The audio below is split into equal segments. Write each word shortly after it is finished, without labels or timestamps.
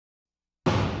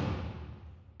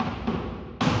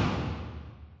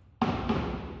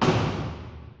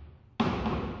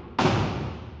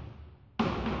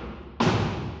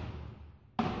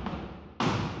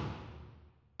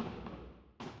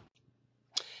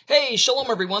Hey, shalom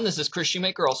everyone, this is Chris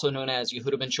Shoemaker, also known as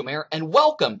Yehuda ben Shomer, and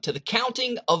welcome to the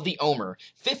counting of the Omer,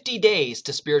 50 days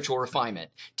to spiritual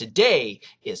refinement. Today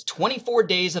is 24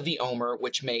 days of the Omer,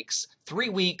 which makes 3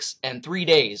 weeks and 3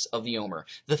 days of the Omer.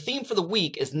 The theme for the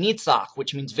week is Netzach,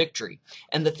 which means victory,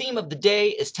 and the theme of the day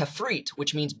is Tiferet,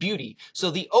 which means beauty.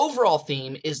 So the overall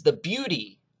theme is the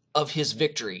beauty of his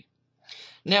victory.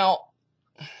 Now,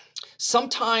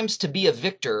 sometimes to be a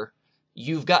victor,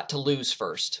 you've got to lose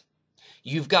first.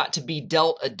 You've got to be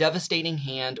dealt a devastating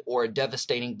hand or a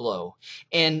devastating blow.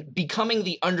 And becoming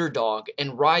the underdog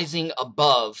and rising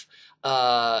above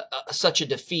such a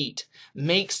defeat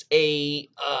makes a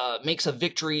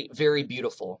victory very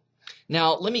beautiful.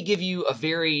 Now, let me give you a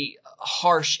very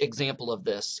harsh example of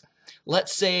this.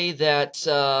 Let's say that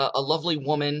a lovely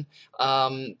woman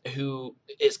who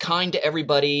is kind to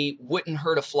everybody, wouldn't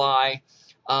hurt a fly,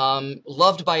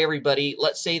 loved by everybody,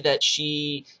 let's say that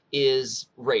she is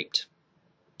raped.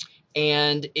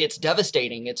 And it's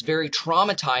devastating, it's very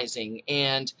traumatizing,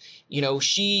 and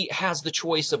she has the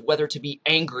choice of whether to be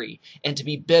angry and to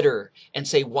be bitter and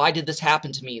say, why did this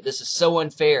happen to me? This is so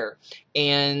unfair.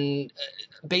 And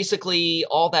basically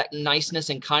all that niceness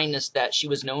and kindness that she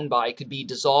was known by could be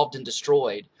dissolved and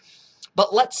destroyed.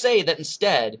 But let's say that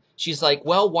instead she's like,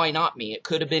 well, why not me? It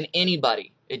could have been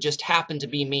anybody. It just happened to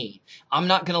be me. I'm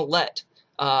not going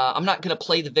to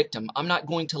play the victim. I'm not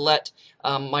going to let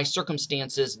my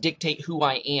circumstances dictate who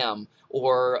I am,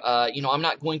 or I'm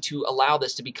not going to allow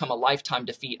this to become a lifetime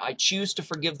defeat. I choose to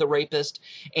forgive the rapist,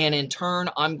 and in turn,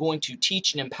 I'm going to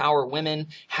teach and empower women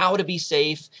how to be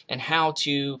safe and how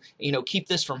to, keep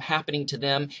this from happening to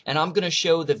them. And I'm going to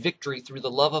show the victory through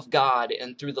the love of God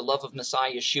and through the love of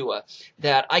Messiah Yeshua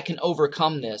that I can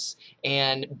overcome this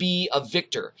and be a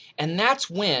victor. And that's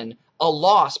when a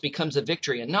loss becomes a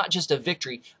victory, and not just a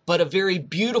victory, but a very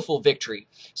beautiful victory.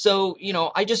 So,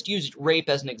 I just used rape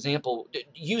as an example.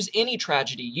 Use any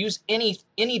tragedy, use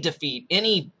any defeat,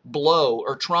 any blow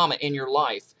or trauma in your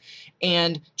life,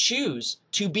 and choose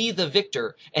to be the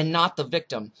victor and not the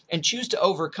victim, and choose to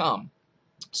overcome.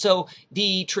 So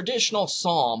the traditional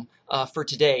psalm for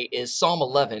today is Psalm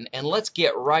 11, and let's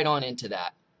get right on into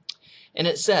that. And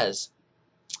it says,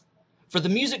 "For the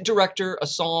music director, a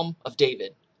psalm of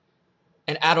David.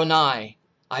 And Adonai,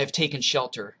 I have taken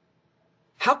shelter.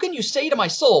 How can you say to my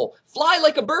soul, fly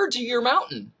like a bird to your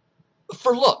mountain?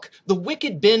 For look, the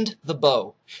wicked bend the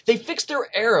bow. They fix their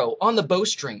arrow on the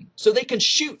bowstring so they can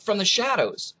shoot from the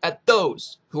shadows at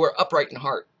those who are upright in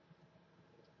heart.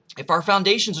 If our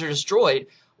foundations are destroyed,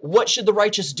 what should the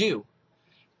righteous do?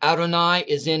 Adonai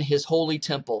is in his holy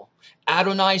temple.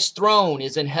 Adonai's throne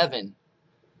is in heaven."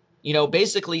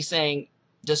 Basically saying,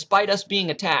 despite us being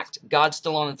attacked, God's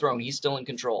still on the throne. He's still in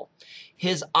control.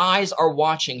 His eyes are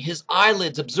watching. His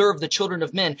eyelids observe the children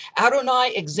of men.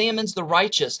 Adonai examines the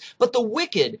righteous, but the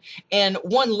wicked and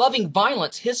one loving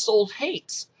violence his soul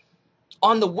hates.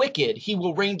 On the wicked he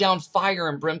will rain down fire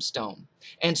and brimstone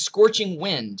and scorching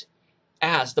wind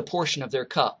as the portion of their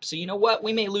cup. So you know what?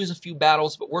 We may lose a few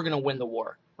battles, but we're going to win the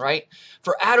war, right?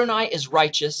 For Adonai is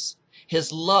righteous.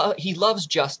 He loves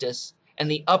justice,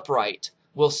 and the upright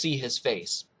will see his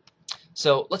face.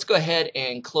 So let's go ahead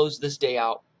and close this day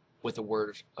out with a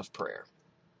word of prayer.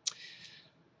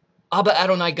 Abba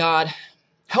Adonai God,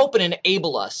 help and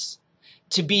enable us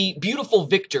to be beautiful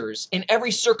victors in every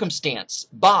circumstance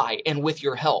by and with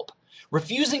your help,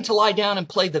 refusing to lie down and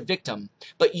play the victim,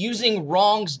 but using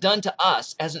wrongs done to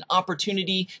us as an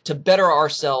opportunity to better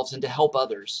ourselves and to help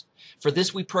others. For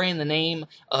this we pray in the name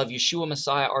of Yeshua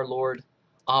Messiah our Lord.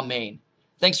 Amen.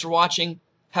 Thanks for watching.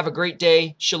 Have a great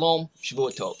day. Shalom.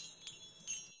 Shavua Tov.